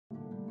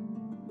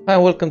Hi,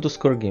 welcome to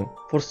Scourge Game.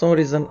 For some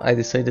reason I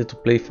decided to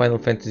play Final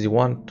Fantasy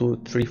 1,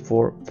 2, 3,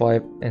 4,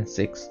 5 and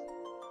 6.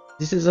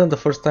 This isn't the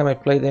first time I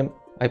played them.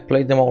 I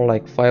played them all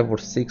like 5 or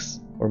 6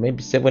 or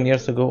maybe 7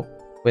 years ago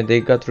when they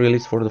got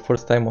released for the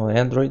first time on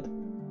Android.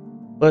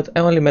 But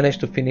I only managed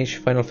to finish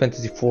Final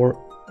Fantasy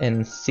 4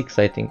 and 6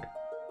 I think.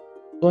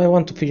 So I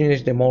want to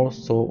finish them all,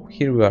 so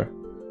here we are.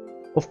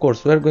 Of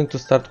course, we are going to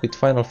start with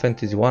Final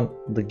Fantasy 1,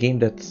 the game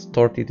that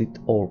started it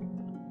all.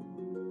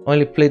 I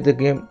only played the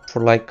game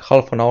for like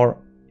half an hour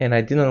and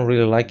I didn't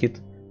really like it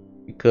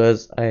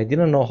because I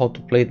didn't know how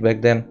to play it back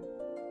then,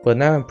 but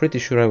now I'm pretty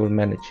sure I will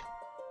manage.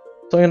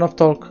 So enough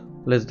talk,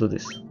 let's do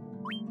this.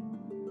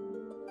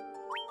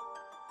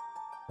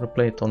 We'll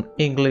play it on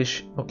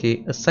English.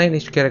 Okay, assign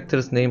each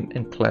character's name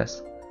and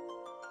class.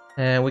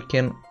 And we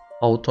can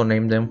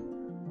auto-name them.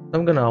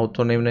 I'm gonna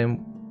auto-name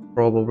them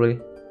probably.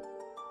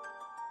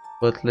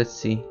 But let's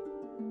see.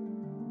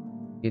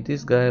 Okay,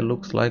 this guy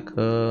looks like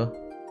a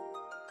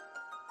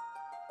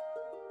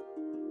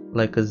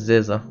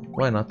Zeza.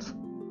 Why not?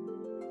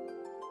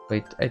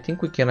 Wait, I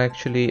think we can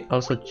actually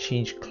also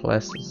change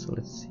classes.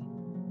 Let's see.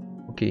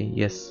 Okay,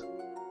 yes.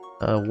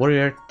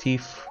 Warrior,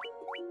 Thief,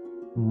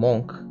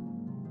 Monk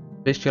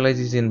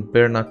specializes in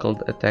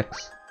bare-knuckled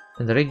attacks,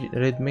 and the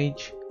Red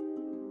Mage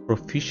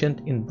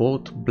proficient in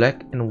both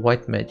black and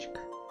white magic.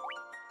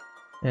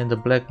 And the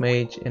Black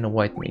Mage and a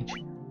White Mage.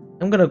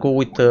 I'm gonna go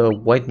with a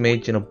White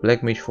Mage and a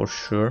Black Mage for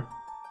sure.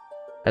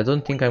 I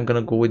don't think I'm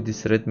gonna go with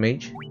this Red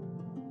Mage.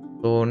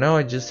 So now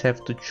I just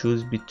have to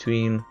choose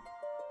between...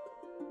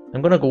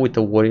 I'm gonna go with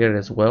a warrior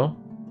as well.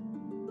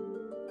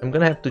 I'm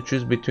gonna have to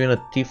choose between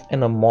a thief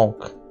and a monk.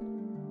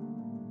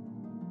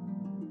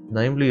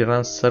 Namely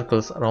runs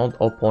circles around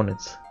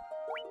opponents.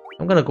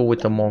 I'm gonna go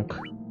with a monk.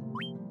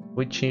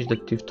 We change the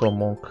thief to a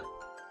monk.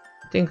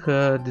 I think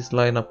this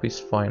lineup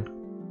is fine.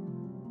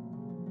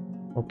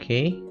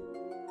 Okay.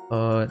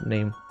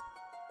 Name.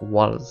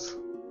 Walls.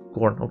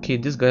 Gorn. Okay,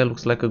 this guy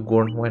looks like a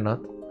Gorn, why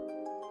not?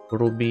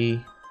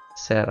 Ruby.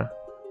 Sarah,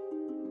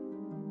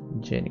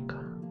 Jenica,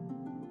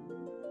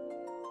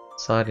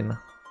 Sarina,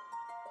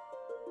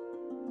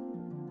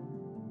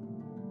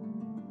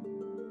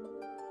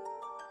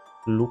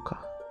 Luca.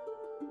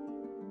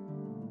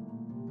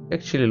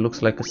 Actually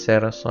looks like a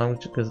Sarah, so I'm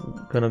just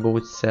gonna go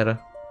with Sarah.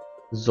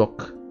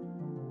 Zok,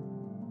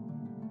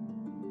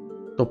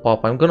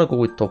 Topapa. I'm gonna go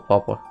with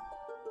Topapa.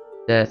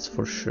 That's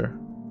for sure.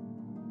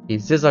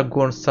 Zeza,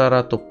 Gorn,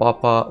 Sarah,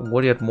 Topapa,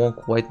 Warrior,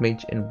 Monk, White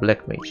Mage, and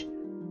Black Mage.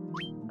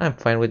 I'm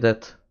fine with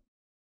that.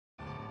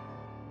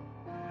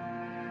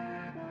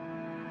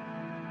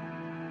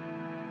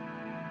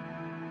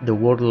 The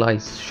world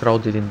lies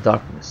shrouded in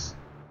darkness.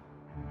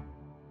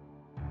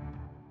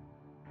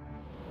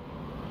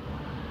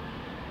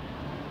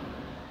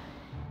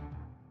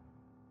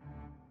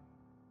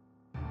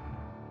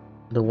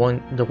 The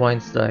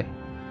wines die.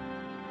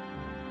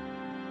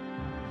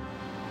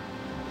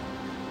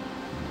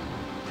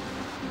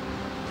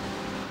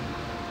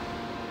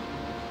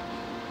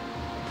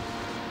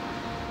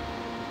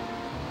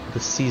 The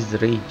seas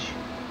rage.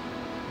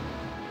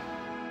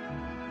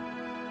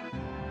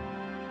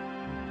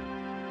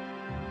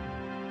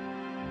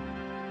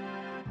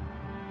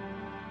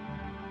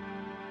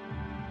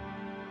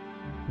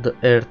 The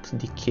earth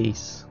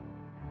decays.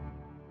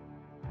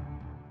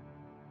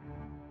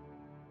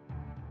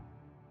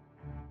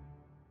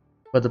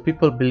 But the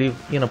people believe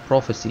in a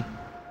prophecy,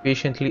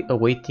 patiently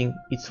awaiting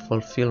its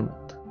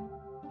fulfillment.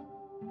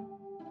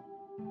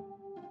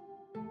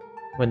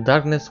 When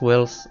darkness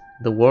dwells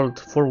the world,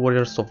 4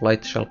 warriors of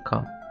light shall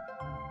come.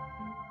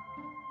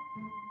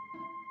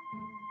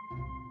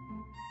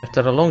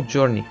 After a long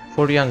journey,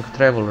 4 young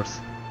travelers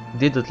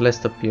did at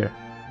last appear,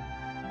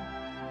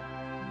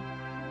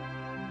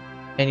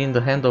 and in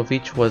the hand of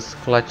each was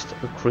clutched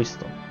a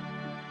crystal.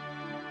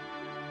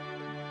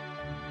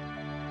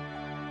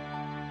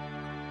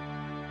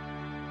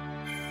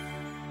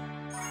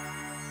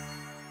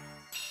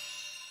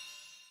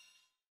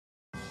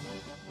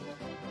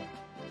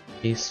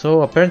 Okay,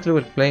 so apparently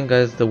we're playing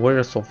as the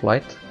Warriors of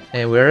Light,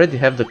 and we already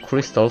have the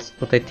crystals,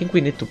 but I think we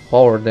need to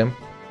power them.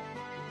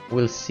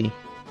 We'll see.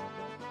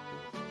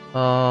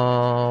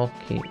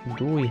 Okay,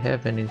 do we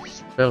have any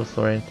spells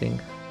or anything?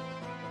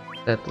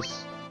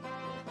 Status.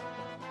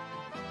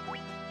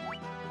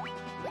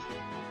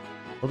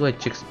 How do I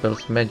check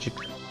spells? Magic.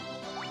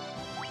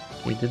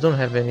 Okay, they don't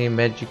have any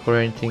magic or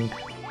anything.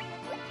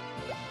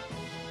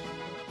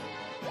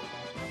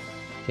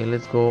 Okay,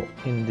 let's go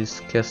in this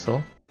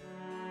castle.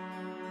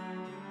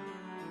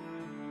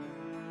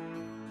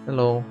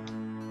 Hello.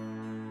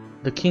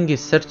 The king is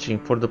searching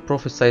for the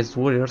prophesied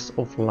warriors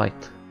of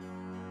light.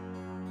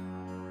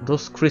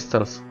 Those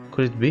crystals,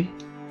 could it be?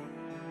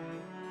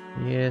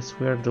 Yes,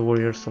 we are the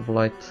warriors of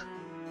light.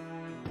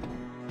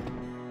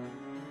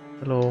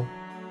 Hello.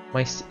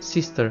 My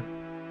sister.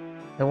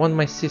 I want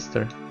my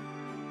sister.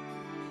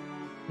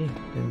 Hey,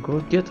 then go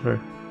get her.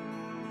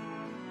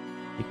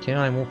 Okay, can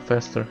I move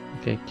faster?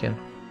 Okay, I can.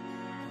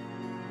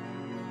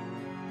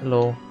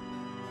 Hello.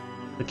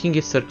 The king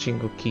is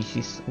searching. Okay,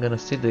 he's gonna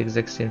say the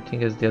exact same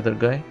thing as the other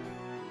guy.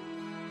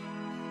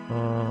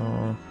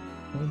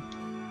 Okay.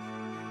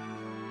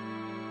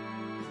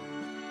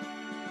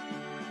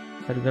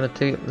 Are you gonna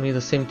tell me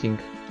the same thing?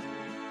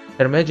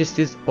 Her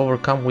Majesty is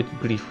overcome with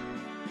grief.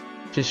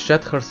 She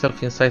shut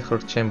herself inside her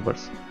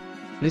chambers.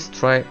 Please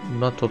try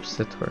not to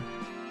upset her.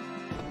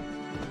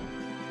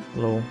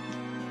 Hello.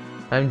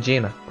 I'm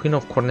Jaina, Queen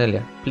of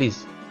Cornelia.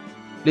 Please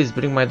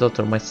bring my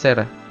daughter, my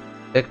Sarah,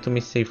 back to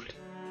me safely.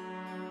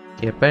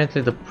 Okay,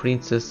 apparently the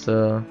princess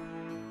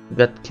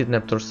got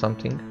kidnapped or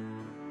something.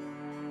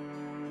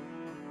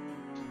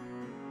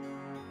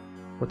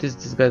 What is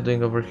this guy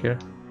doing over here?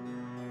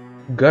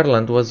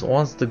 Garland was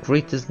once the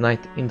greatest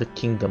knight in the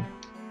kingdom,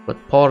 but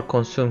power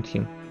consumed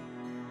him,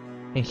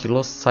 and he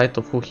lost sight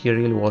of who he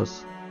really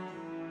was.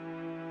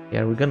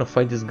 Yeah, we're gonna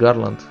fight this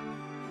Garland.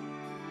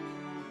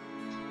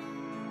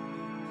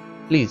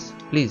 Please,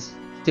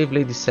 save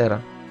Lady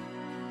Sarah.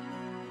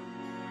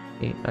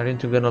 Okay,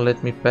 aren't you gonna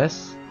let me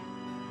pass?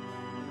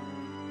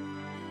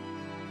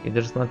 Okay,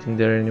 there's nothing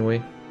there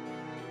anyway.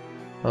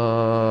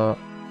 Okay.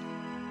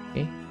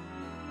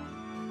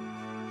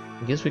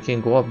 I guess we can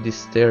go up these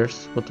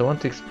stairs, but I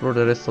want to explore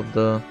the rest of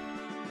the...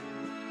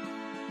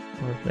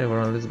 Oh, never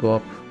mind, let's go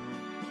up.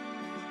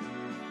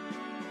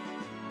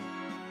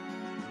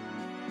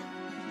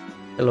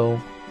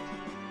 Hello.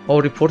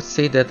 All reports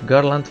say that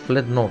Garland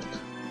fled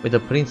north with the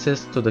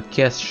princess to the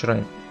Chaos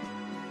Shrine.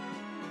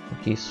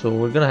 Okay, so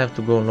we're gonna have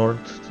to go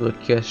north to the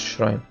Chaos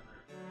Shrine.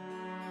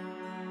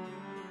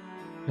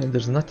 And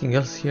there's nothing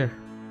else here.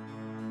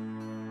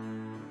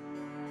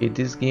 Okay,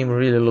 this game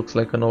really looks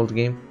like an old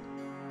game.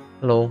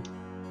 Hello.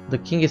 The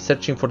king is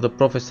searching for the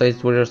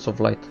prophesied warriors of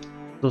light.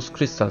 Those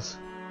crystals.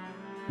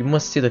 You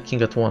must see the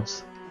king at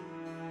once.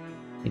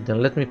 Okay,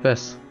 then let me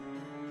pass.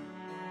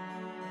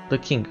 The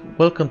king.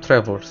 Welcome,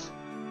 travelers.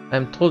 I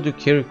am told you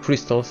carry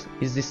crystals.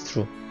 Is this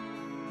true?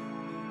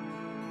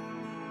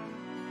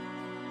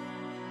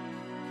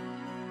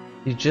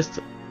 It's just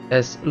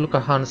as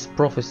Lucahan's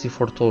prophecy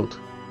foretold.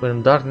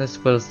 When darkness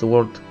fills the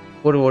world,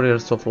 4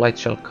 warriors of light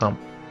shall come.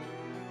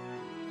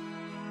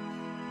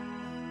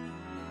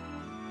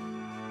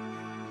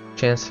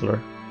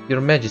 Chancellor, Your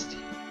Majesty,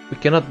 we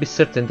cannot be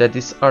certain that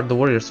these are the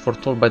warriors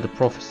foretold by the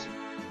prophecy.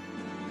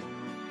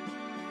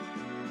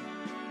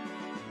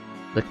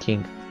 The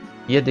king,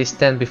 yet they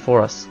stand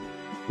before us.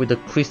 With the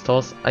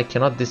crystals, I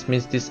cannot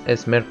dismiss this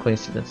as mere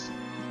coincidence.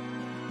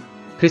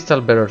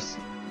 Crystal bearers,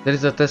 there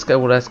is a task I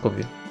would ask of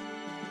you.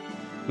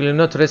 Will you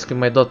not rescue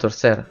my daughter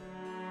Sarah?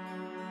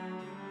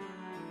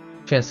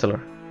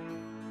 Chancellor,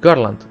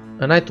 Garland,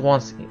 a knight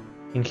once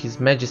in His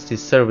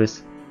Majesty's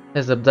service,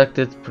 has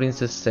abducted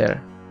Princess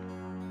Sarah.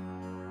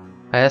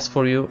 I ask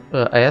for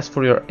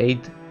your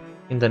aid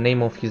in the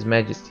name of His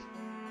Majesty,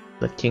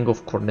 the King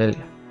of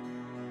Cornelia.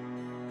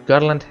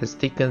 Garland has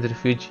taken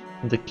refuge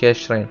in the Chaos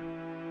Shrine,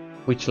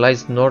 which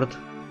lies to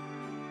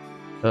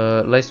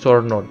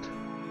our north.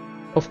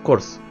 Of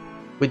course,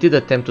 we did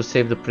attempt to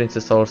save the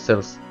princess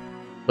ourselves,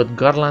 but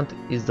Garland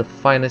is the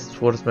finest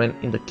swordsman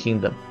in the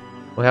kingdom.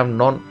 We have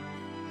none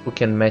who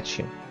can match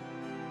him.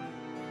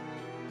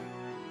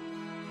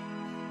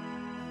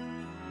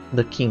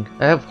 The king,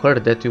 I have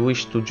heard that you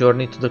wish to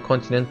journey to the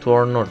continent to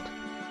our north.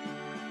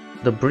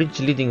 The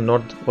bridge leading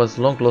north was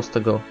long lost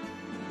ago,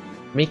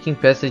 making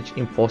passage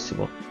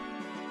impossible.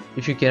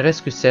 If you can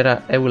rescue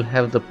Sarah, I will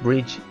have the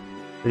bridge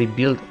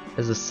rebuilt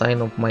as a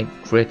sign of my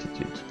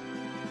gratitude.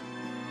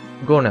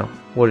 Go now,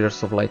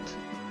 warriors of light,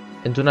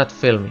 and do not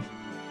fail me.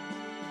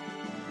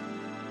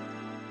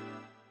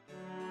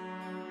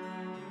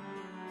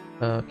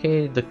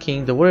 Okay, the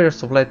king, the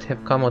warriors of light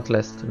have come at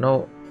last.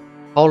 Now,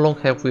 how long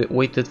have we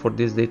waited for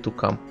this day to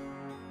come?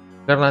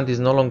 Garland is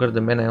no longer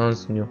the man I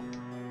once knew.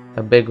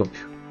 I beg of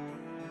you.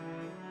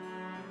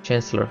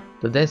 Chancellor,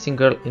 the dancing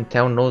girl in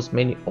town knows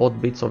many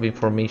odd bits of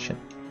information.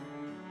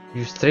 If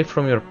you stray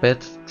from your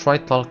path, try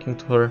talking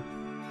to her.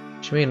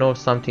 She may know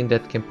something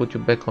that can put you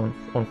back on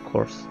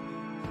course.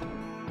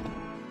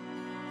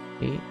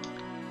 Okay.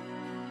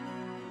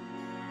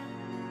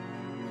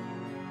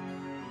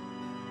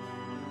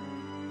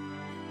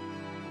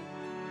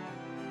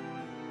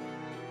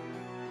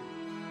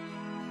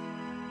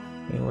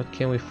 What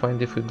can we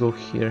find if we go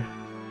here?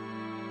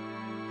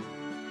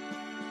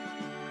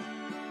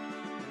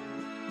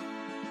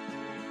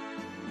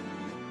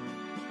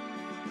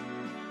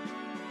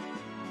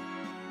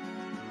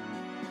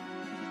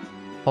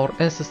 Our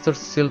ancestors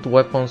sealed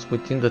weapons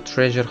within the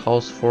treasure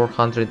house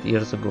 400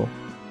 years ago.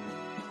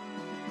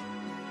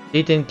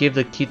 They then gave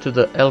the key to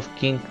the Elf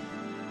King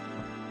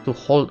to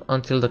hold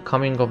until the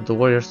coming of the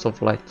Warriors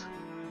of Light.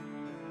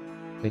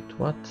 Wait,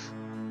 what?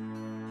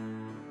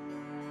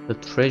 The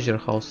treasure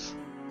house.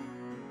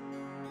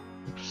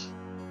 Oops.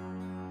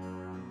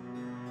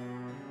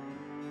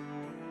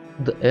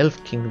 The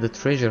Elf King, the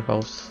treasure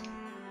house.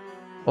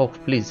 Oh,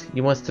 please,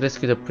 you must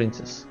rescue the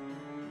princess.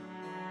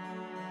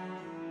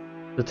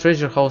 The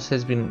treasure house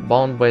has been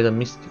bound by the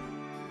mystic.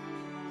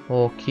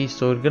 Okay,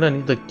 so we're gonna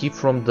need the key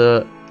from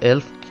the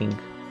Elf King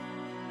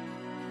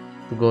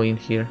to go in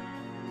here.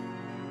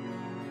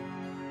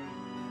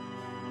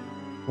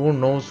 Who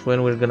knows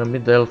when we're gonna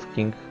meet the Elf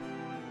King?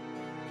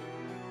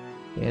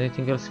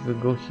 Anything else if we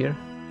go here?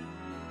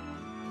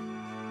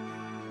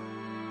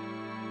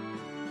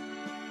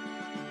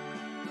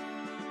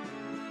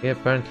 Yeah,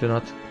 apparently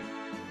not.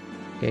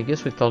 Okay, I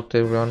guess we talked to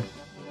everyone.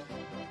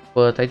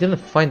 But I didn't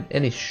find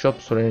any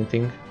shops or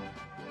anything.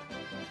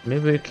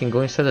 Maybe we can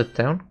go inside the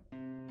town?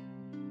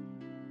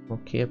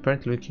 Okay,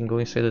 apparently we can go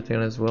inside the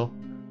town as well.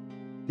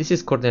 This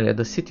is Cornelia,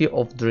 the city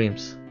of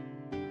dreams.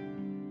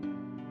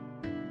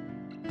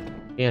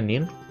 Okay, an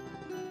inn.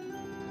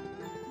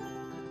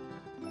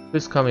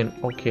 Please come in.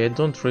 Okay, I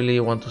don't really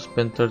want to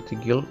spend 30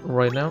 gil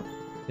right now,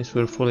 since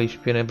we're full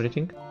HP and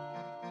everything.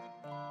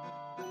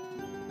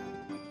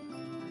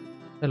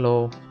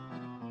 Hello.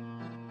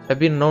 I've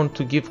been known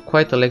to give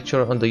quite a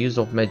lecture on the use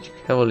of magic.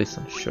 Have a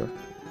listen, sure.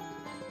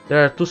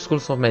 There are two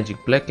schools of magic,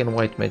 black and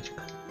white magic.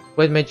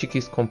 White magic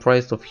is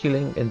comprised of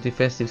healing and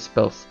defensive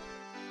spells,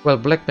 while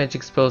black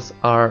magic spells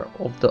are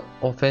of the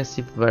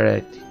offensive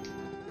variety.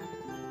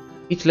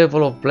 Each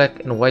level of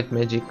black and white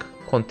magic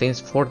contains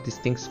 4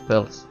 distinct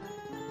spells.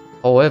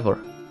 However,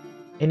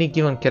 any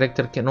given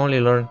character can only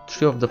learn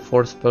 3 of the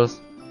 4 spells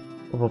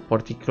of a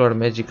particular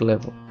magic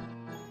level.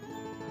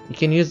 You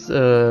can use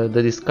the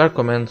discard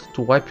command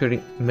to wipe your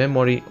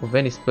memory of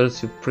any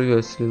spells you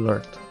previously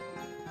learned.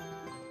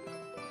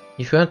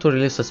 If you want to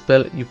release a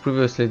spell you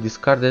previously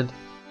discarded,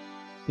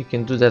 you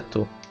can do that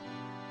too.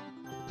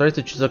 Try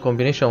to choose a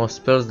combination of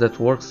spells that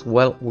works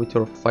well with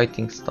your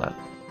fighting style.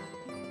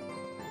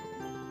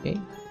 Okay.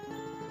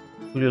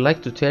 Would you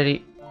like to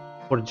tarry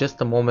for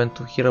just a moment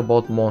to hear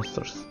about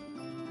monsters?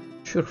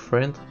 Sure,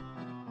 friend.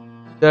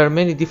 There are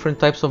many different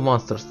types of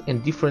monsters,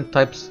 and different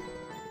types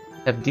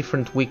have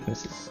different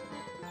weaknesses.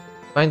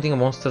 Finding a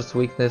monster's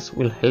weakness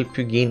will help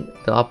you gain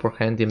the upper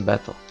hand in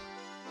battle.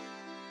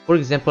 For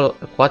example,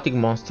 aquatic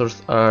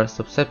monsters are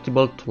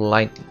susceptible to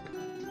lightning.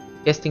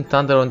 Casting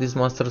thunder on these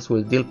monsters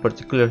will deal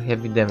particularly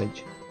heavy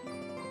damage.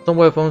 Some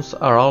weapons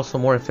are also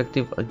more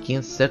effective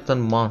against certain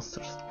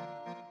monsters.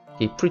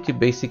 Okay, pretty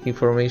basic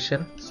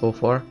information so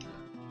far.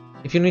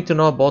 If you need to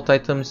know about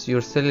items,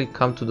 you're certainly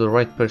come to the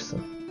right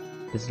person.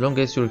 As long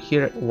as you're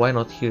here, why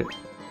not here?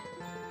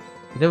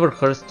 It never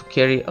hurts to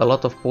carry a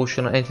lot of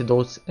potion,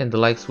 antidotes and the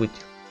likes with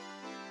you.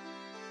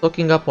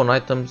 Stocking up on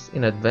items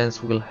in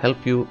advance will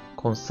help you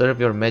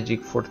conserve your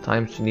magic for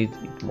times you need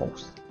it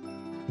most.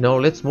 Now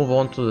let's move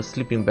on to the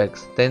sleeping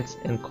bags, tents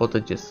and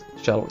cottages,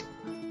 shall we?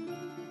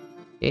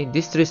 Okay,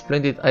 these 3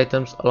 splendid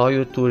items allow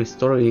you to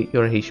restore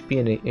your HP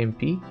and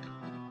MP.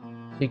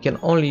 You can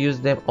only use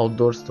them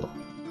outdoors though.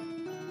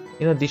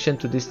 In addition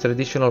to these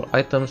traditional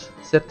items,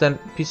 certain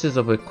pieces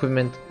of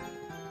equipment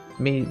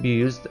may be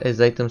used as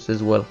items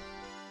as well.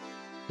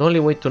 The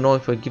only way to know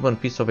if a given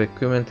piece of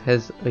equipment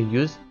has a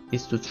use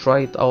is to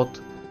try it out.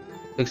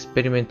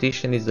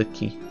 Experimentation is the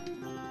key.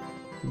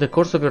 In the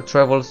course of your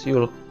travels, you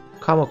will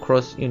come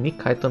across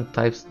unique item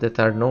types that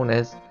are known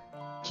as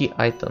key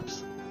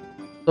items.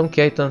 Some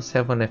key items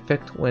have an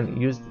effect when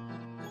used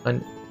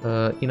in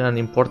an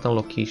important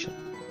location.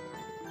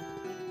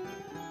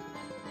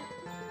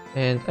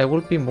 And I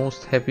will be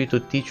most happy to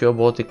teach you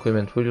about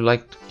equipment.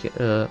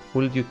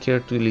 Would you care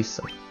to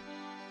listen?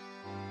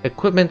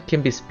 Equipment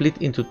can be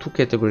split into 2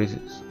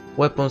 categories: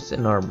 weapons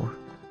and armor.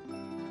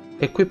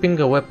 Equipping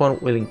a weapon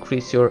will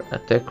increase your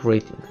attack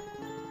rating.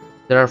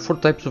 There are 4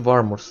 types of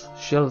armors: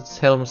 shields,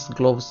 helms,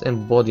 gloves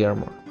and body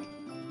armor.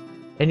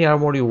 Any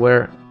armor you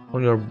wear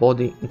on your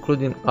body,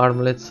 including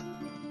armlets,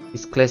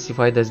 is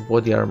classified as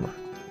body armor.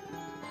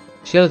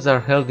 Shields are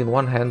held in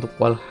one hand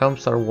while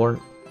helms are worn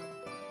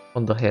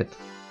on the head.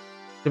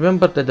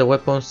 Remember that the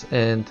weapons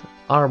and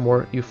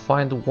armor you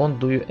find won't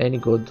do you any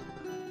good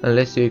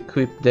unless you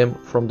equip them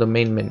from the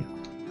main menu.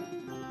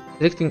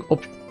 Selecting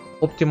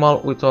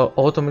optimal will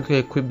automatically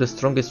equip the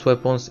strongest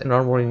weapons and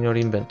armor in your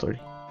inventory.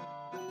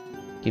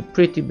 Okay,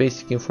 pretty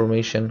basic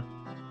information,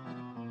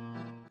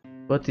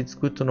 but it's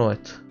good to know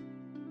it.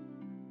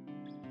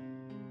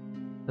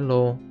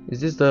 Hello,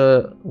 is this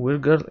the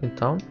weird girl in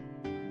town?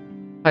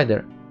 Hi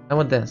there, I'm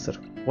a dancer.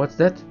 What's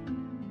that?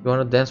 You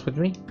wanna dance with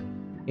me?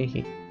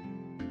 Hehe.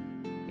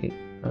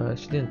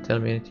 She didn't tell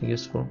me anything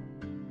useful.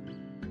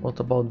 What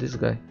about this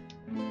guy?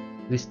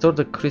 Restore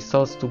the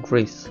crystals to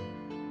grace.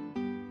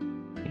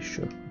 Okay,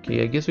 sure.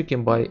 Okay, I guess we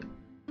can buy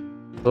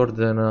sword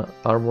and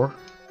armor.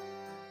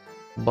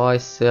 Buy,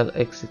 sell,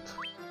 exit.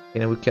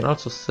 And we can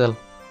also sell.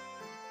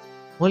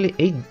 Only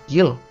 8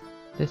 gil.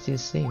 That's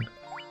insane.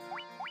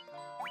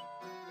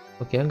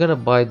 Okay, I'm gonna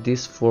buy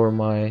this for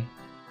my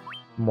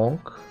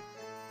monk.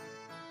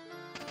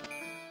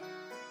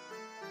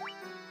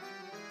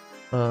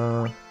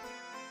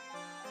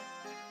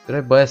 Should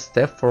I buy a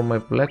staff for my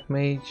black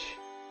mage?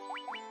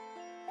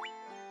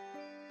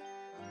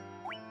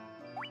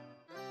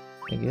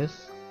 I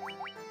guess.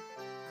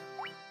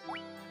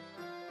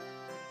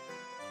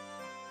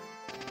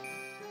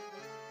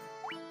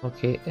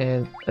 Okay,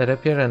 and a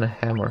rapier and a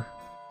hammer.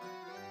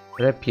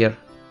 Rapier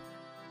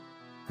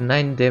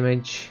 9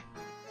 damage,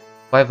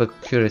 5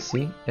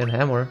 accuracy, and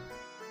hammer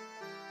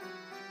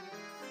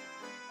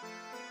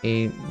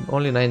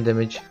only 9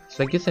 damage.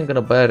 So I guess I'm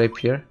gonna buy a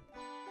rapier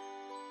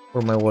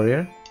for my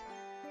warrior.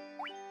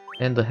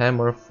 and the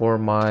hammer for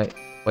my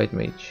white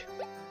mage.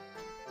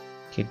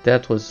 Okay,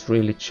 that was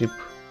really cheap.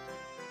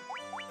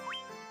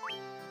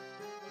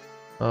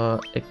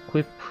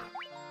 Equip.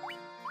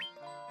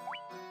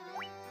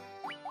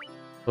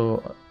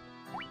 So,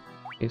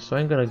 okay, so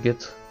I'm gonna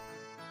get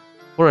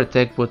 4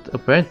 attack, but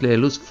apparently I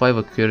lose 5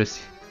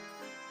 accuracy.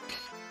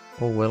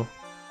 Oh well.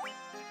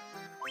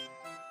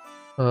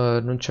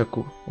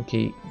 Nunchaku.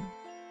 Okay,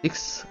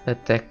 6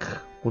 attack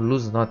will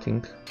lose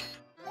nothing.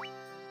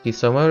 Okay,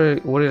 so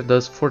my warrior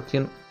does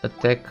 14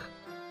 attack,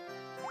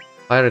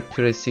 higher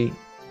accuracy,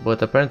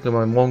 but apparently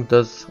my monk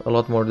does a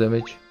lot more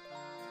damage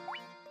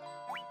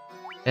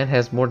and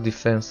has more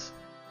defense.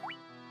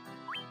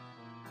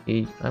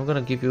 Okay, I'm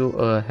gonna give you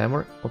a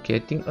hammer.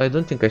 Okay, I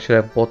don't think I should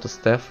have bought a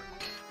staff.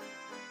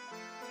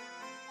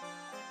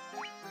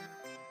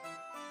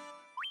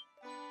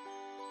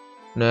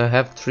 No, I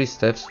have 3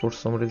 staffs for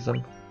some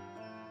reason.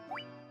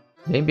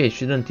 Maybe I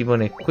shouldn't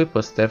even equip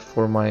a staff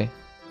for my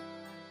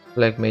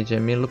black mage. I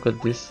mean, look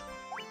at this.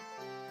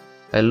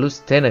 I lose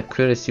 10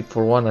 accuracy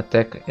for 1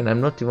 attack, and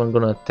I'm not even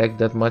gonna attack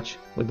that much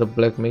with the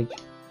black mage.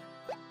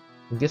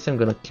 I guess I'm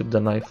gonna keep the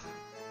knife.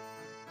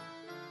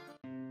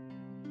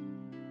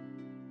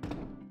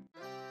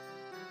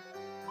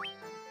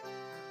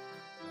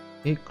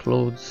 Okay,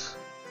 clothes.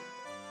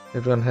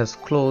 Everyone has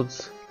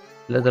clothes,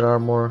 leather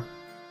armor,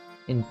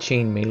 and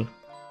chainmail.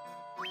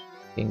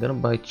 Okay, I'm gonna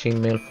buy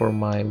chainmail for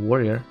my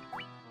warrior,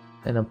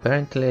 and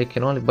apparently I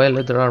can only buy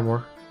leather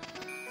armor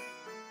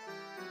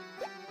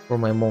for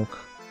my monk.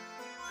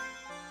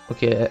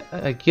 Okay,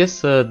 I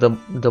guess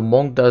the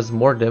monk does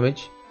more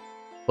damage,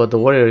 but the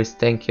warrior is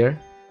tankier.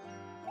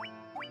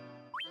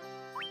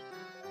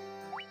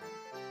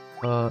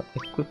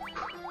 Equip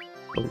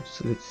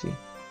clothes, let's see.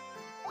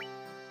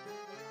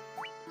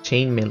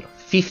 Chainmail,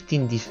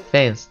 15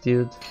 defense,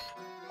 dude.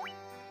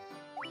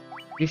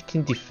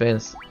 15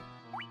 defense.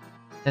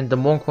 And the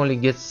monk only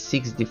gets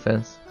 6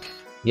 defense.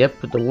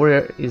 Yep, the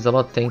warrior is a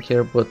lot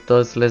tankier but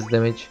does less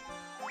damage.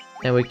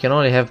 And we can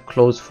only have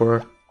clothes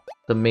for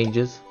the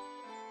mages.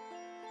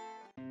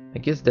 I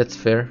guess that's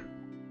fair.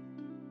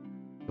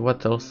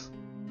 What else?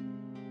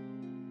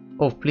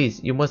 Oh,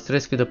 please, you must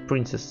rescue the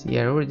princess.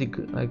 Yeah,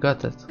 I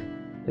got that.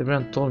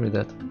 Everyone told me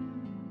that.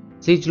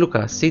 Sage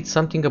Luca said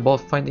something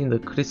about finding the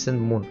Crescent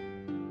moon.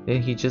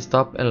 Then he just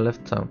up and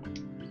left town.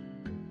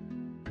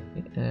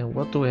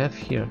 What do we have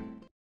here?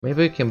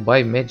 Maybe we can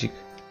buy magic.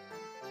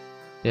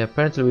 Yeah,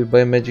 apparently we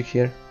buy magic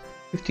here.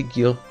 50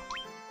 gil.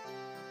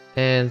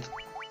 And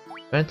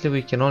apparently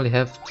we can only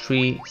have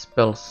 3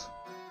 spells.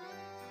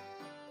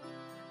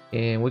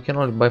 And we can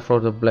only buy for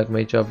the black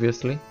mage,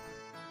 obviously.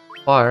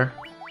 Fire.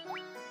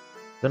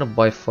 Gonna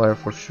buy fire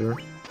for sure.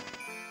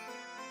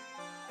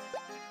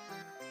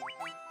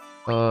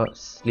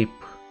 Sleep.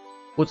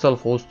 Puts all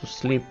foes to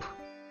sleep.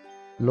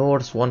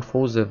 Lowers one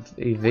foe's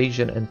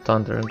evasion and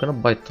thunder. I'm gonna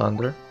buy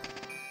thunder.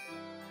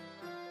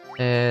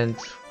 And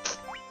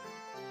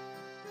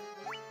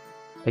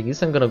I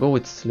guess I'm gonna go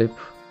with sleep.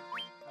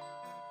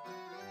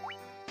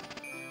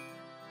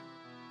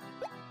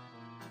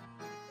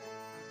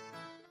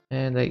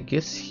 And I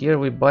guess here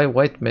we buy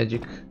white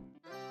magic.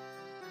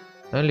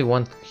 I only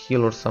want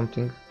heal or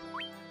something.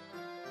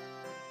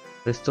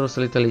 Restores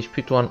a little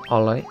HP to an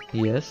ally.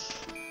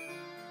 Yes.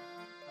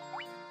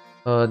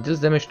 Deals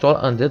damage to all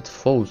undead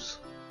foes.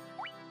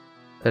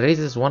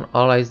 Raises one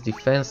ally's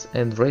defense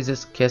and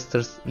raises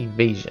caster's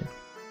evasion.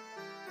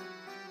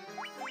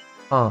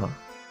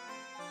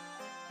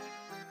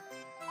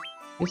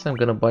 Guess I'm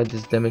gonna buy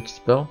this damage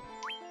spell.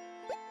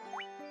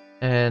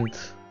 And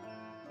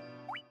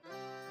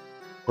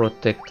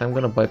protect. I'm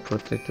gonna buy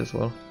protect as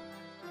well.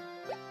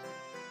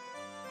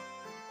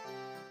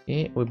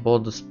 Okay, we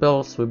bought the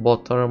spells, we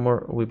bought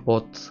armor, we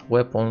bought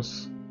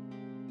weapons.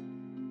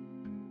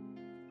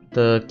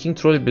 The king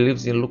truly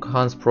believes in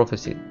Luke-Han's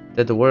prophecy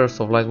that the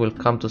warriors of light will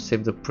come to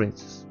save the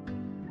princess.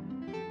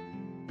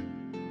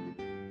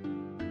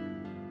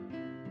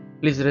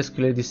 Please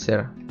rescue Lady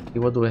Sarah. Okay,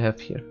 what do we have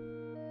here?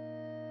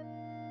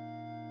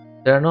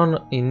 There are none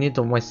in need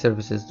of my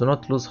services. Do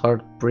not lose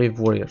heart, brave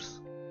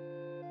warriors.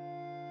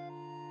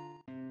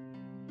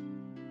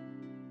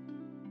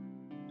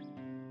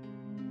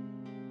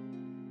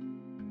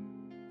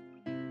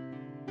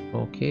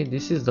 Okay,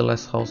 this is the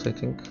last house, I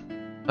think.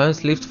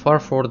 Hans lived far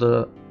to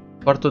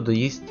the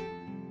east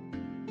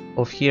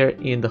of here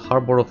in the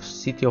harbor of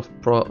city of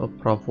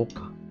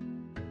Pravoka.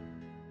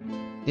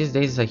 These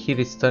days I hear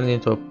it's turned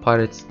into a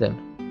pirate's den.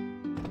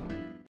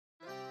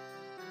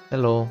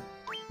 Hello.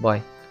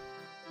 Bye.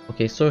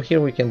 Okay, so here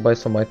we can buy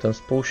some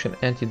items. Potion,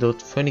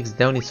 antidote, Phoenix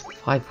down is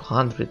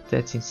 500.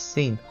 That's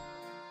insane.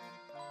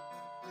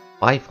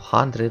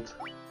 500.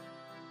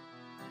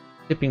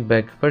 Sleeping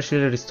bag.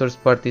 Partially restores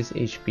party's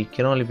HP.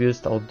 Can only be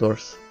used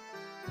outdoors.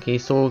 Okay,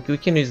 so we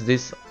can use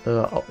this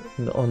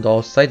on the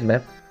outside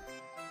map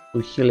to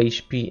heal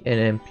HP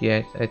and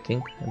MP, I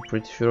think. I'm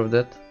pretty sure of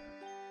that.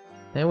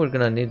 And we're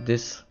gonna need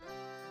this.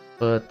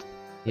 But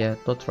yeah,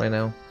 not right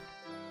now.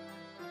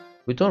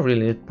 We don't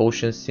really need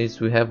potions since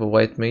we have a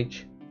white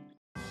mage.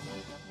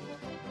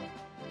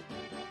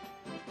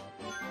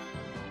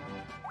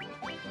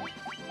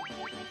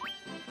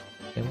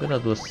 I'm gonna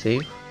do a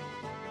save.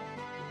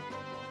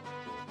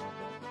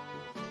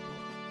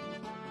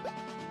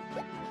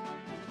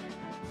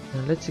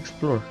 And let's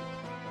explore.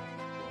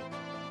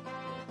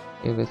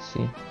 Okay, let's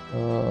see.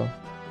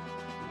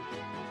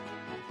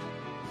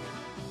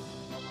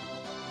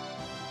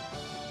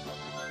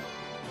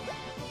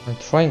 I'm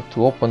trying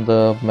to open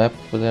the map,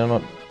 but I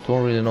don't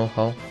really know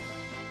how.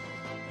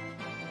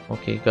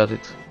 Okay, got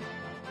it.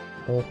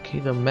 Okay,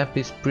 the map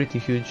is pretty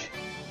huge.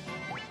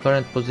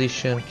 Current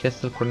position,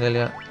 Castle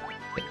Cornelia,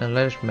 and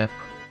large map.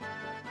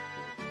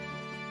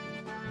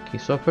 Okay,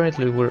 so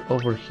apparently we're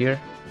over here,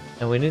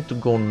 and we need to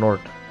go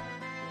north.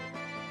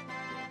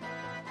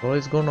 So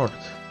let's go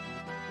north.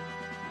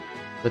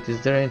 But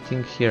is there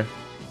anything here?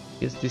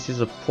 Yes, this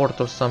is a port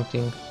or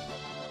something.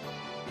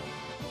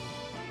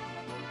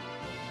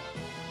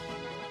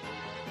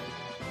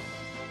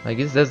 I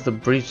guess that's the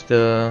bridge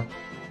the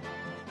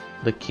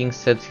king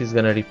said he's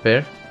gonna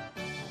repair.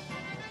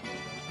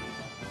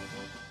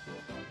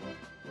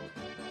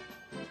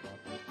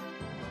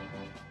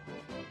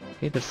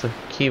 Okay, there's a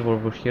cave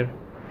over here.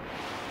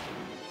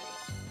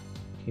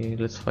 Okay,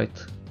 let's fight.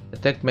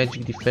 Attack,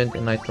 magic, defend,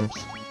 and items.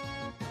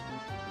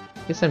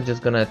 Guess I'm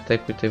just gonna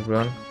attack with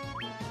everyone.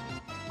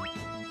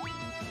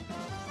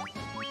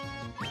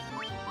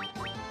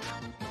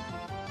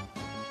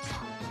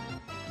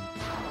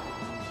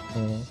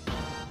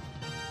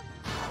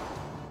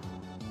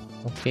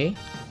 Okay.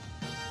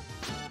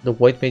 The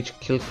white mage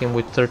killed him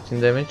with 13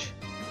 damage.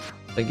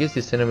 I guess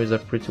these enemies are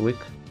pretty weak.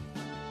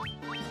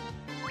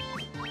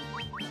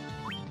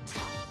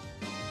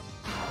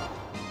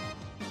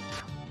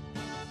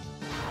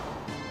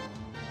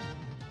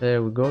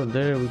 There we go,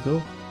 there we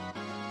go.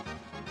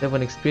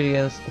 7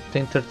 experience,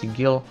 obtain 30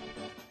 gil.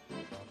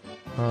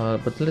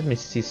 But let me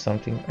see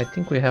something. I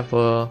think we have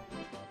a...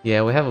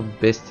 yeah, we have a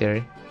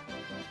bestiary.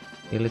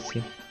 Okay, let's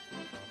see.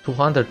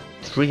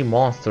 203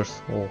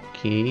 monsters,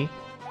 okay.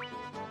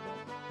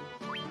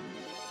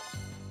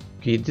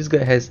 Okay, this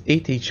guy has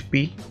 8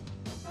 HP.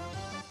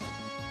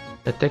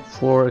 Attack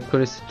 4,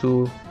 accuracy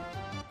 2.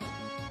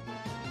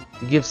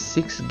 Gives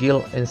 6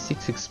 gil and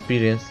 6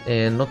 experience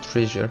and no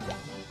treasure.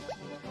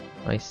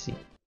 I see.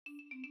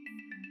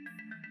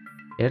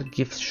 Earth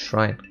gives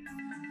shrine.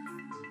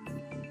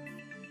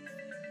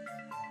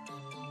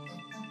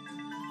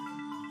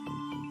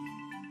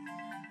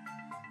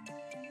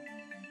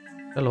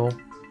 Hello.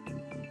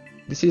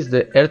 This is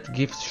the Earth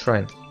gives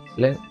shrine.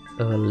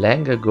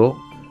 Long ago,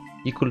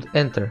 he could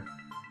enter,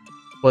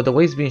 but the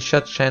waves being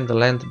shut shine, the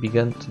land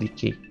began to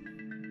decay.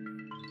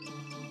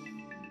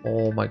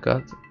 Oh my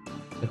god.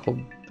 I hope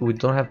we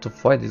don't have to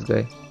fight this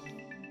guy.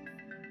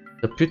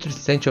 The putrid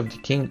stench of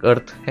decaying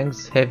earth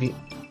hangs heavy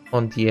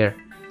on the air.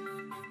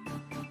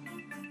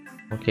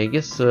 Okay, I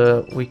guess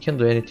we can't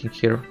do anything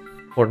here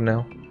for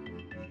now.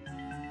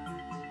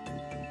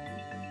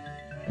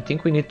 I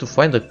think we need to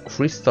find a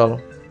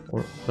crystal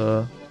or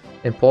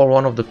empower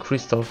one of the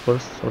crystals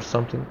first or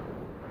something.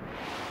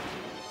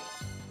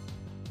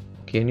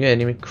 Okay, new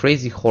enemy,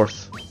 crazy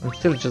horse. I'm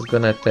still just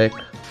gonna attack.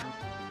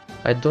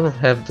 I don't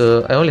have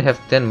the... I only have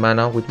 10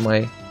 mana with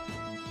my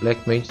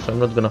black mage, so I'm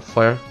not gonna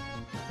fire.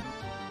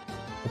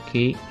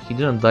 Okay, he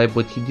didn't die,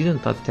 but he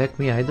didn't attack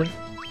me either.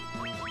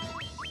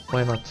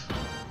 Why not?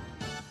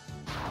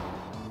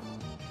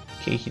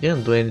 Okay, he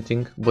didn't do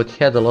anything, but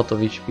he had a lot of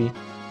HP.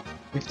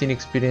 15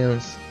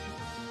 experience.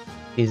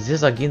 Is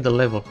this again the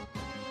level?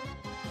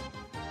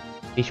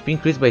 HP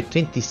increased by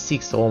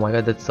 26. Oh my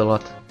god, that's a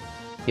lot.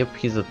 Yep,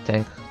 he's a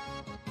tank.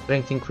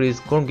 Strength increase,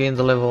 Gorm gained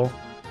the level.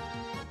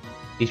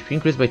 HP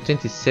increased by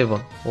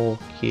 27.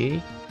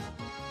 Okay.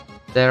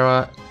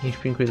 Terra,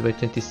 HP increased by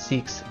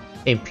 26.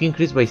 MP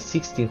increased by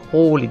 16.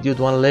 Holy dude,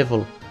 one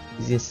level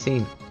is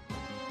insane.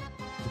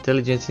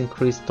 Intelligence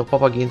increased. Top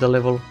up again the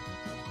level.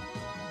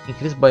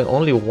 Increased by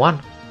only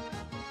 1.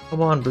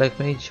 Come on, Black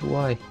Mage,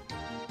 why?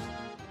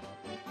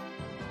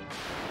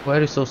 Why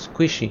are you so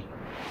squishy?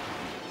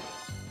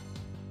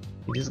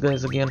 These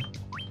guys again.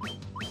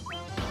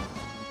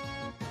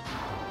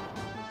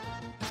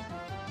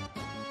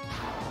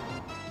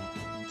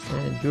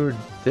 And you're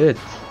dead.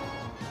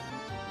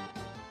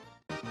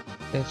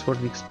 Thanks for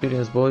the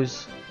experience,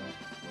 boys.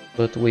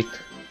 But wait,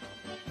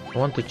 I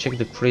want to check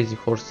the crazy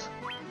horse.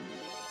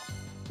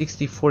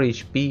 64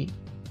 HP.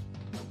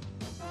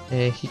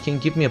 He can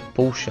give me a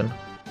potion.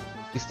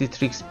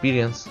 63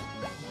 experience.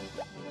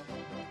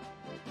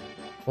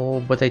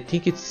 Oh, but I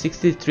think it's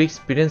 63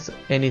 experience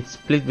and it's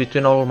split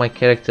between all of my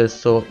characters,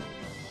 so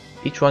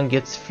each one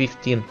gets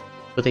 15.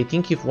 But I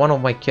think if one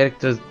of my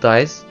characters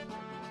dies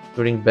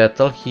during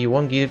battle, he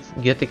won't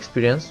get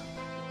experience,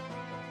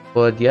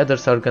 but the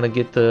others are gonna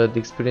get the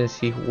experience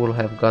he will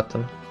have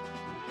gotten.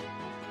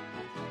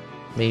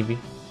 Maybe.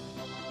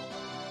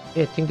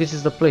 Yeah, I think this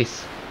is the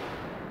place.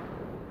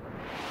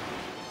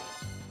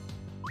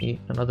 Okay,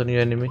 another new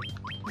enemy.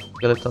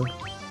 Skeleton.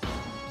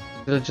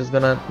 Still just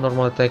gonna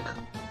normal attack.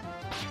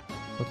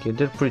 Okay,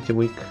 they're pretty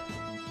weak.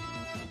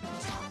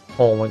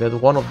 Oh my god,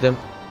 one of them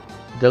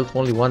dealt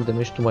only 1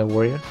 damage to my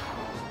warrior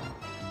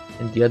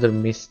and the other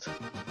missed.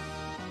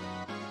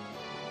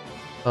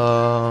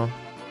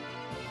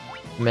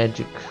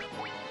 Magic.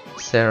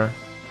 Sarah.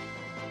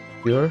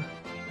 Pure.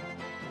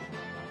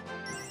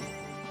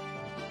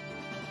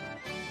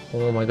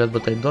 Oh my god,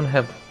 but I don't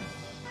have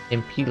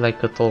MP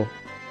like at all.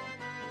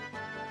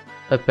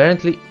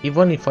 Apparently,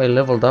 even if I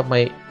leveled up,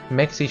 my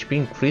max HP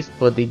increased,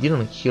 but they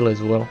didn't heal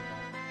as well.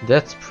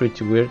 That's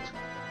pretty weird.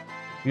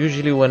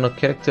 Usually when a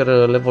character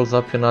levels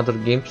up in other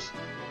games,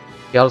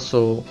 he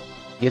also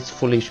gets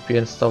full HP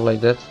and stuff like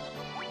that.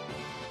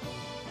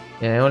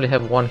 Yeah, I only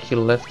have one heal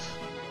left.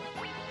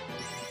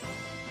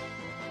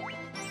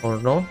 Or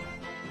no?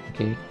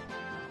 Okay.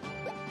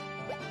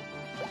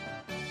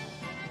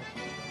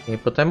 Okay,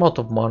 but I'm out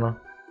of mana.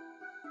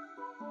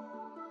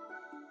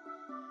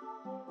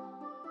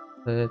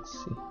 Let's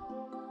see.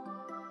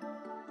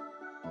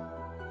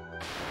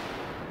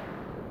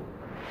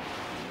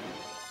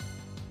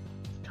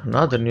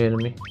 Another new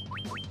enemy.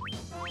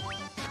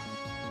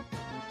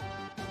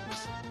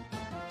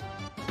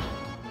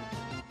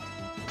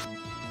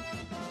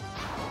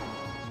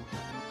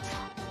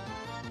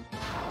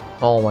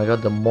 Oh my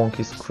god, the monk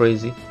is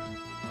crazy.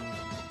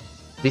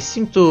 They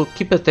seem to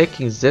keep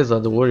attacking Zeza,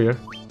 the warrior.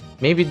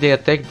 Maybe they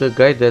attack the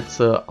guy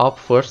that's up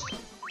first.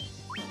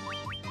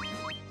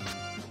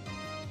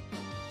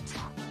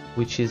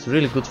 Which is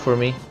really good for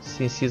me,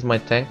 since he's my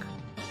tank.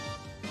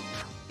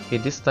 Okay,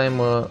 this time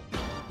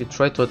he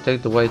tried to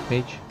attack the white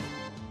mage.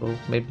 So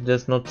maybe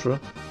that's not true.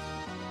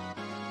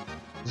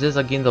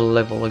 Zeza gained a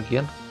level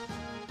again.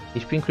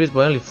 HP increased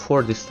by only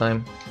 4 this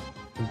time.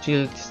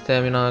 Agility,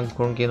 stamina,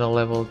 gain a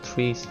level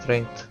 3,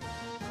 strength.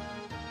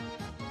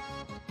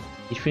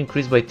 HP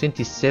increased by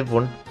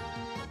 27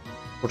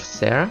 for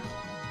Sarah?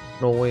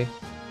 No way.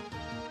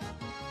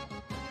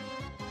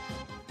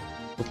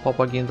 So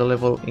Papa gained the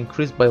level,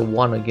 increased by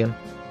 1 again.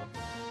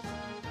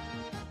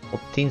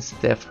 Obtain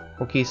staff.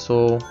 Okay,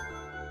 so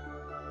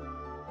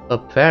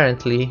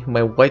apparently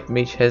my white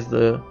mage has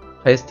the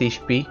highest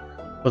HP,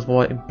 but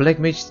my black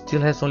mage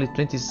still has only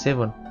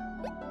 27.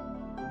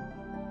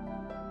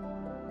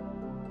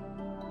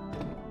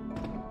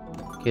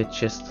 Okay,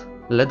 chest.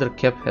 Leather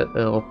cap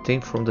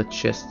obtained from the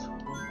chest.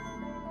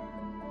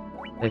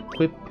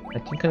 Equip. I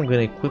think I'm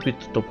gonna equip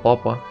it to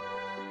Papa,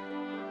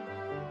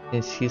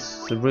 since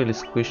he's really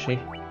squishy.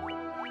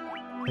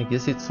 I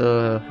guess it's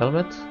a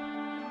helmet.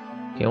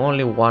 Okay,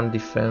 only 1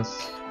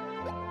 defense.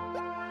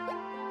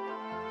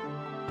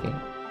 Okay.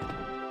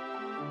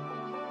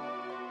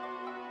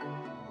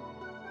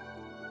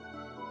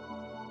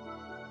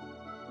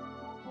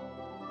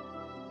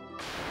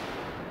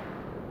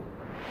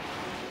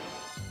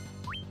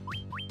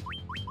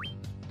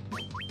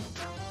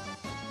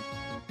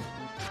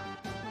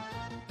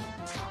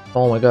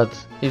 Oh my god,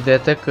 if they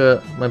attack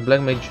my black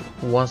mage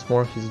once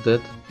more, he's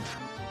dead.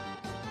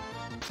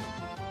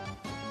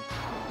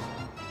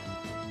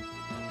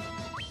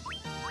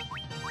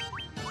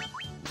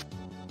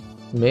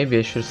 Maybe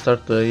I should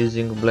start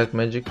using black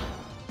magic.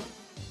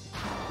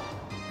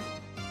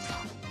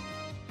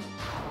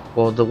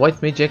 Well, the white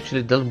mage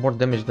actually dealt more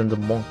damage than the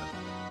monk.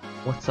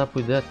 What's up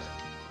with that?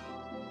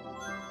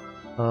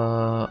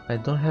 I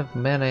don't have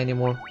mana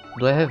anymore.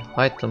 Do I have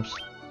items?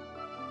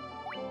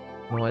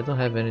 No, I don't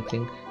have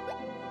anything.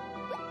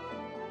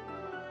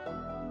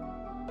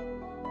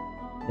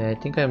 Yeah, I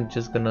think I'm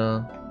just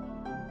gonna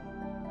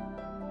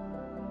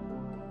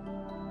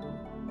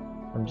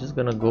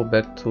go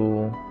back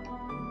to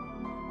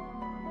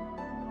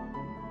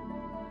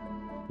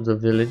the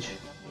village,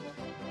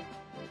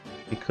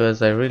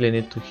 because I really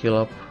need to heal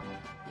up.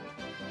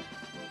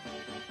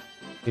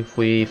 If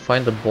we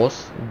find the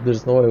boss,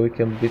 there's no way we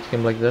can beat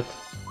him like that.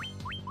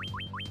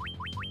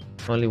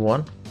 Only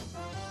one.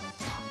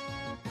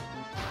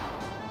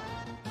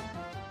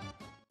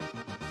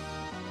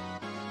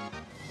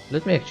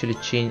 Let me actually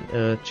check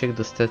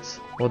the stats.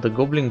 Oh, the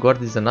Goblin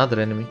Guard is another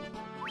enemy.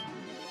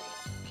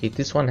 Okay,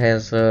 this one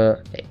has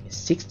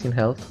 16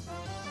 health.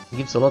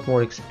 Gives a lot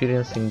more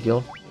experience in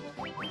Gil.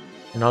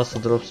 And also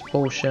drops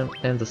potion,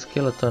 and the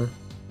skeleton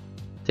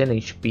 10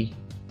 HP.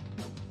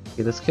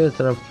 Okay, the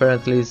skeleton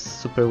apparently is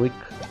super weak,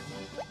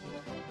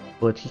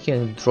 but he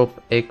can drop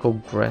Echo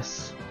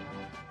Grass.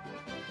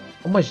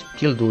 How much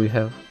Gil do we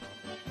have?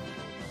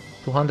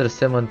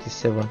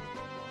 277.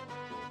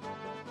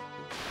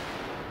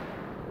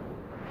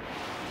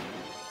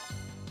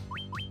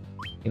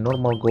 In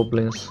normal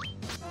goblins.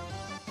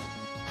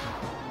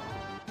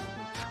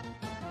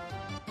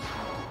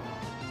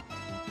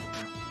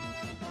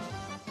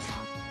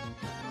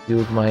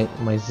 Dude, my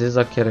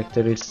Zeza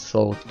character is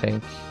so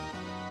tanky.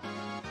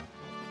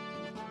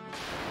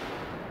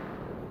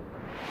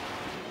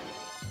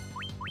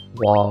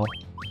 Wow.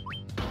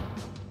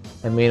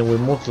 I mean, we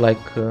moved like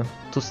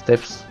 2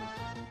 steps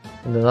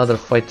and another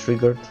fight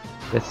triggered.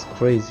 That's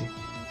crazy.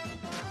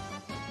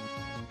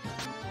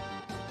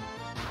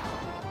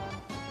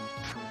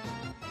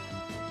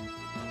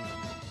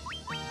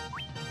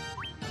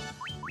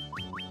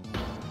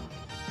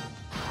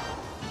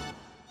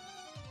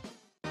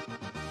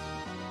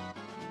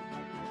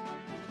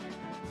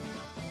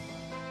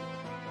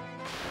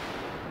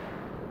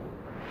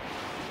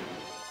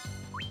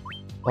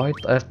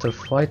 Fight after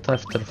fight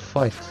after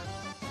fight.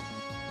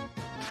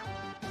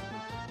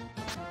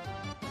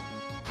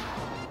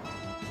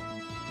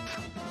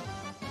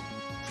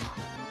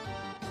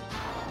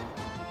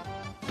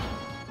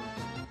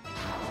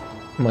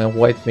 My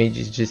white mage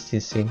is just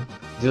insane.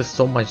 Deals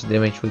so much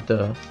damage with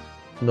the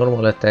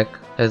normal attack,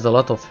 has a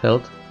lot of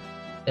health,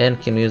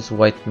 and can use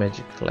white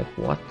magic. Like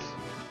what?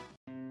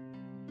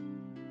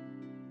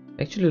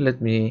 Actually,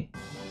 let me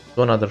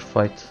do another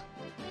fight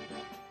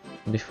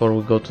before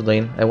we go to the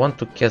inn. I want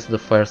to cast the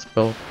fire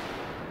spell.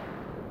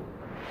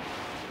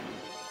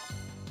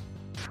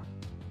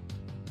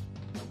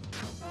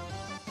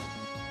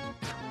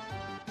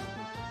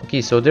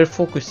 Okay, so they're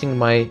focusing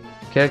my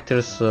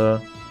characters,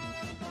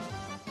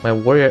 my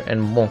warrior and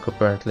monk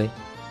apparently.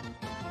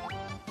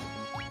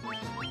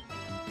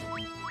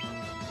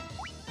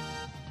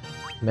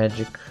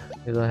 Magic,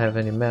 they don't have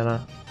any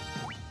mana.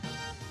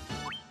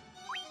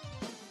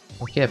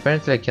 Okay,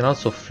 apparently I can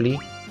also flee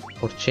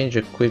or change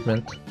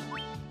equipment.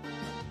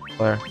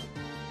 Where?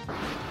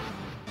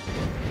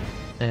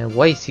 And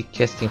why is he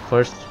casting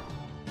first?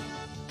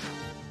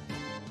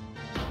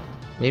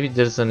 Maybe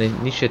there's an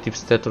initiative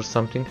stat or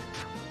something.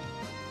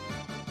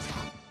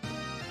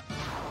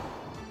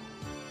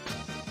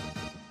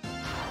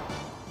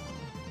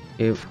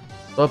 Okay,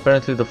 so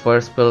apparently the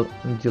fire spell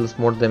deals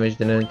more damage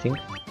than anything,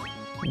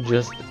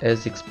 just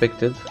as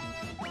expected.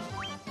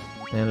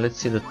 And let's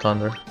see the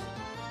thunder.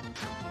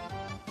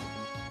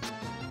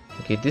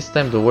 Okay, this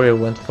time the warrior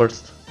went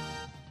first.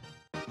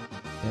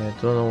 I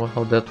don't know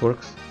how that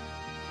works.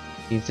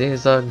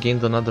 Blizzaga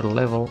gained another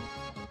level.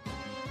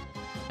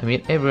 I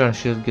mean, everyone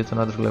should get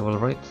another level,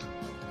 right?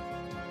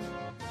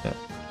 Yeah.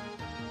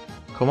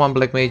 Come on,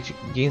 Black Mage,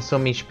 gain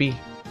some HP.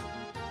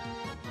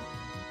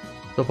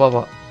 So,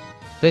 Papa,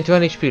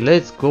 21 HP,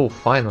 let's go,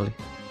 finally.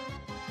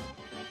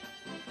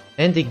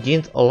 And they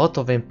gained a lot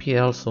of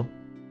MP also.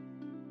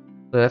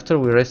 So after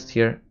we rest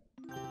here,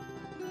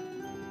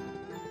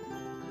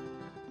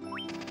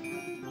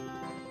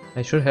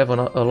 I should have a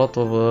lot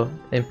of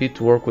MP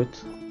to work with.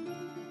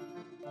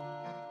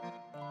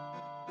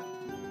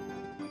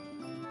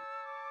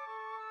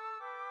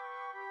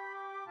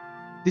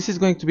 This is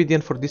going to be the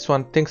end for this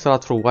one. Thanks a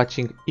lot for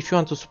watching. If you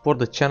want to support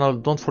the channel,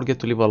 don't forget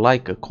to leave a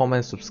like, a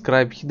comment,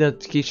 subscribe, hit the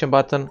notification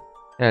button,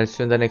 and I'll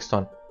see you in the next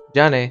one.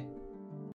 Jane!